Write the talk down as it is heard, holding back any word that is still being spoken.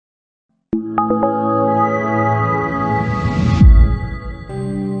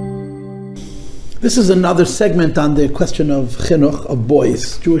This is another segment on the question of chinuch, of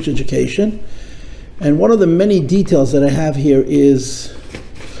boys, Jewish education. And one of the many details that I have here is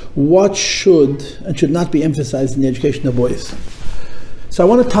what should and should not be emphasized in the education of boys. So I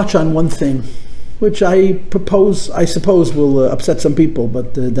want to touch on one thing, which I suppose will upset some people,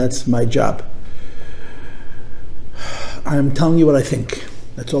 but that's my job. I'm telling you what I think.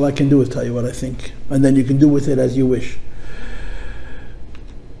 That's all I can do is tell you what I think. And then you can do with it as you wish.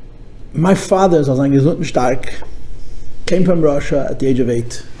 My father, Stark, came from Russia at the age of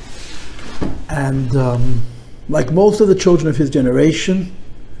 8. And like most of the children of his generation,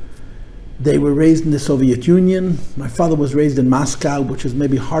 they were raised in the Soviet Union. My father was raised in Moscow, which is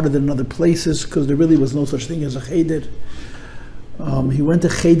maybe harder than in other places because there really was no such thing as a cheder. He went to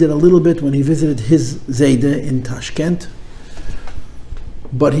cheder a little bit when he visited his Zayde in Tashkent.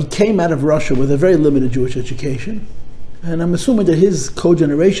 But he came out of Russia with a very limited Jewish education. And I'm assuming that his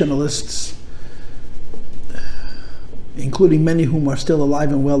co-generationalists, including many whom are still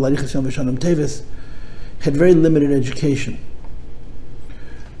alive and well, had very limited education.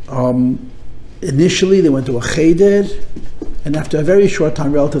 Initially, they went to a cheder, and after a very short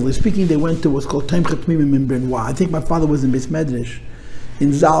time, relatively speaking, they went to what's called Temchat Mimim in Benoit. I think my father was in Beis Medrash,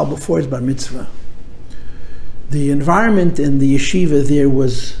 in Zal, before his Bar Mitzvah. The environment in the yeshiva there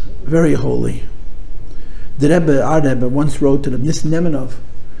was very holy. The Rebbe, our Rebbe, once wrote to the Nissen Nemenov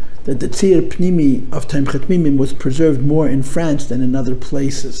that the Tzir Pnimi of Temchat Mimim was preserved more in France than in other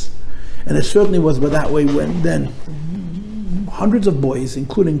places. And it certainly was that way when then. Hundreds of boys,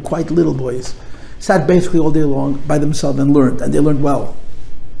 including quite little boys, sat basically all day long by themselves and learned, and they learned well.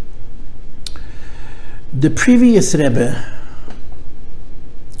 The previous Rebbe,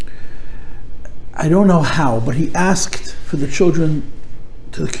 I don't know how, but he asked for the children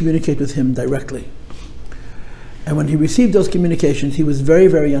to communicate with him directly. And when he received those communications, he was very,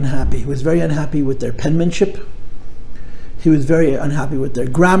 very unhappy. He was very unhappy with their penmanship. He was very unhappy with their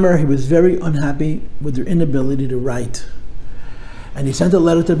grammar. He was very unhappy with their inability to write. And he sent a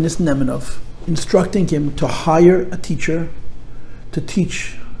letter to Nissen Nemenov instructing him to hire a teacher to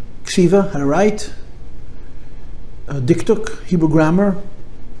teach ksiva, how to write, diktuk, Hebrew grammar,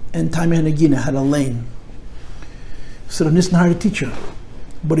 and Taimei Hanagina, how to lane. So Nissen hired a teacher.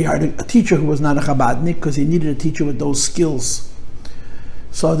 But he hired a teacher who was not a Chabadnik because he needed a teacher with those skills.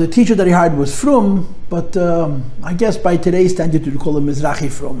 So the teacher that he hired was Frum, but I guess by today's standard you'd call him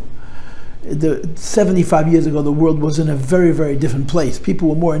Mizrahi Frum. 75 years ago, the world was in a very, very different place. People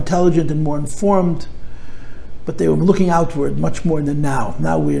were more intelligent and more informed, but they were looking outward much more than now.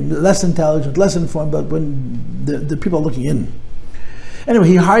 Now we're less intelligent, less informed, but when the people are looking in. Anyway,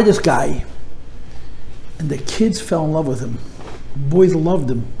 he hired this guy, and the kids fell in love with him. Boys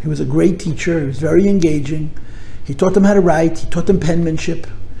loved him. He was a great teacher. He was very engaging. He taught them how to write. He taught them penmanship.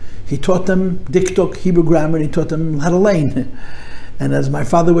 He taught them diktuk, Hebrew grammar, and he taught them how to lane. And as my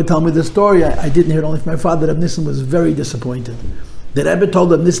father would tell me the story, I didn't hear it only from my father, that Nissen was very disappointed. The Rebbe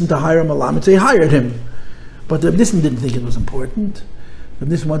told Nissen to hire a Malamed, so he hired him. But Nissen didn't think it was important.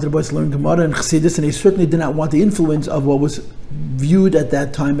 Nissen wanted the boys to learn Gemara and Chassidus, and he certainly did not want the influence of what was viewed at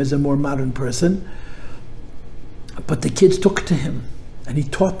that time as a more modern person. But the kids took to him, and he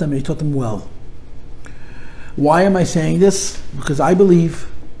taught them, and he taught them well. Why am I saying this? Because I believe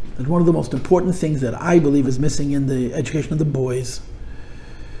that one of the most important things that I believe is missing in the education of the boys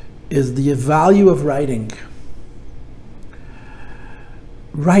is the value of writing.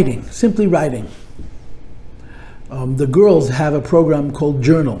 Writing, simply writing. The girls have a program called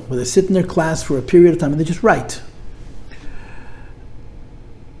Journal, where they sit in their class for a period of time and they just write.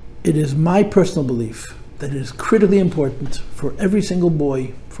 It is my personal belief that it is critically important for every single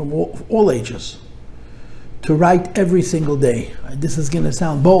boy from all ages to write every single day. This is going to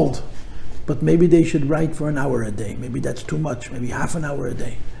sound bold, but maybe they should write for an hour a day. Maybe that's too much, maybe half an hour a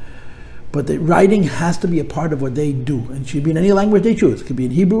day. But the writing has to be a part of what they do, and it should be in any language they choose. It could be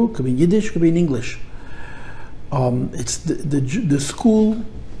in Hebrew, it could be in Yiddish, it could be in English. It's the school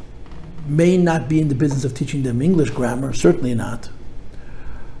may not be in the business of teaching them English grammar, certainly not.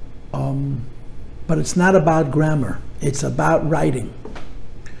 But it's not about grammar, it's about writing.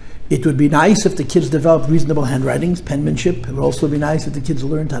 It would be nice if the kids developed reasonable handwritings, penmanship. It would also be nice if the kids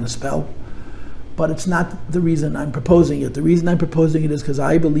learned how to spell. But it's not the reason I'm proposing it. The reason I'm proposing it is because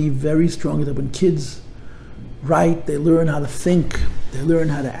I believe very strongly that when kids write, they learn how to think, they learn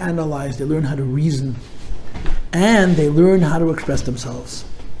how to analyze, they learn how to reason, and they learn how to express themselves.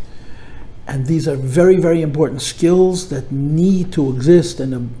 And these are very, very important skills that need to exist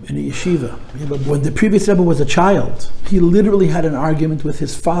in a yeshiva. When the previous Rebbe was a child, he literally had an argument with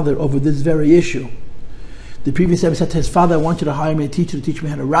his father over this very issue. The previous Rebbe said to his father, I want you to hire me a teacher to teach me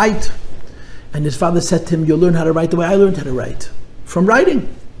how to write. And his father said to him, you'll learn how to write the way I learned how to write. From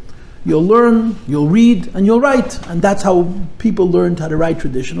writing. You'll learn, you'll read, and you'll write. And that's how people learned how to write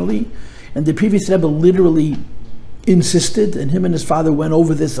traditionally. And the previous Rebbe literally insisted, and him and his father went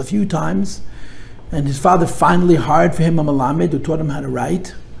over this a few times. And his father finally hired for him a Melamed who taught him how to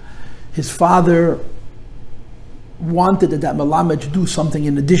write. His father wanted that Melamed should do something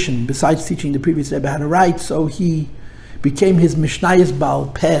in addition, besides teaching the previous Rebbe how to write, so he became his Mishnayos Baal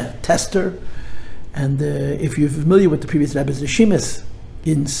Peh tester. And if you're familiar with the previous Rebbe's Rishimis,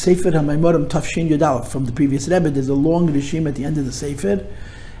 in Sefer HaMaimorim Tafshin Yudalef from the previous Rebbe, there's a long Rishima at the end of the Sefer.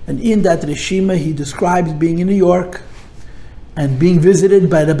 And in that Rishima, he describes being in New York and being visited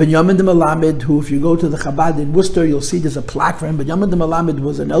by Rabbi Yamin the Melamed, who, if you go to the Chabad in Worcester, you'll see there's a plaque for him. But Yamin the Melamed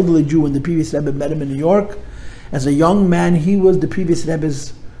was an elderly Jew when the previous Rebbe met him in New York. As a young man, he was the previous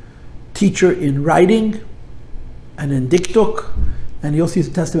Rebbe's teacher in writing and in diktuk, and he also used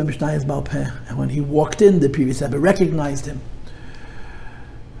to test him in Mishnayos Baal Peh. And when he walked in, the previous Rebbe recognized him.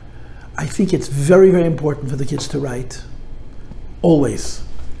 I think it's very, very important for the kids to write. Always.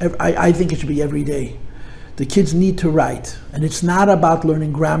 I think it should be every day. The kids need to write. And it's not about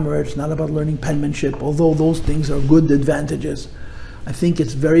learning grammar, it's not about learning penmanship, although those things are good advantages. I think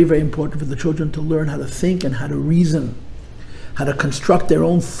it's very, very important for the children to learn how to think and how to reason, how to construct their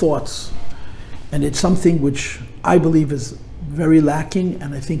own thoughts. And it's something which I believe is very lacking,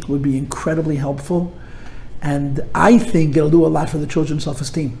 and I think would be incredibly helpful. And I think it'll do a lot for the children's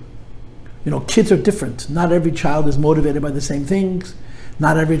self-esteem. You know, kids are different. Not every child is motivated by the same things.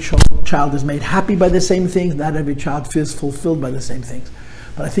 Not every child is made happy by the same things. Not every child feels fulfilled by the same things.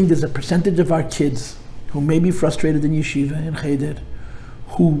 But I think there's a percentage of our kids who may be frustrated in yeshiva and cheder,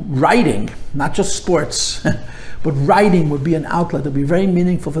 who writing, not just sports, but writing would be an outlet that would be very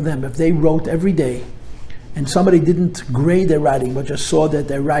meaningful for them if they wrote every day and somebody didn't grade their writing but just saw that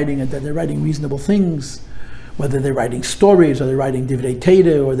they're writing and that they're writing reasonable things, whether they're writing stories or they're writing divrei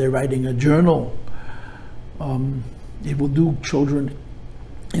Torah or they're writing a journal. It will do children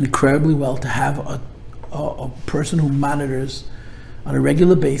incredibly well to have a person who monitors on a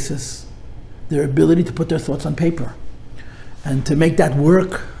regular basis their ability to put their thoughts on paper. And to make that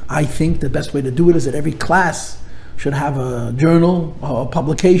work, I think the best way to do it is that every class should have a journal or a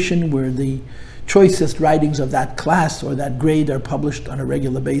publication where the choicest writings of that class or that grade are published on a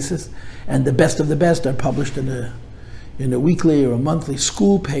regular basis, and the best of the best are published in a weekly or a monthly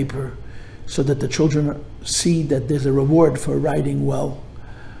school paper, so that the children see that there's a reward for writing well.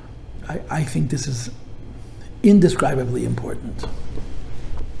 I think this is indescribably important.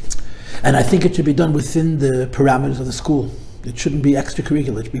 And I think it should be done within the parameters of the school. It shouldn't be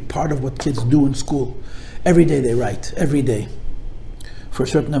extracurricular. It should be part of what kids do in school. Every day they write, every day, for a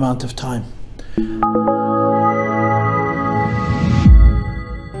certain amount of time.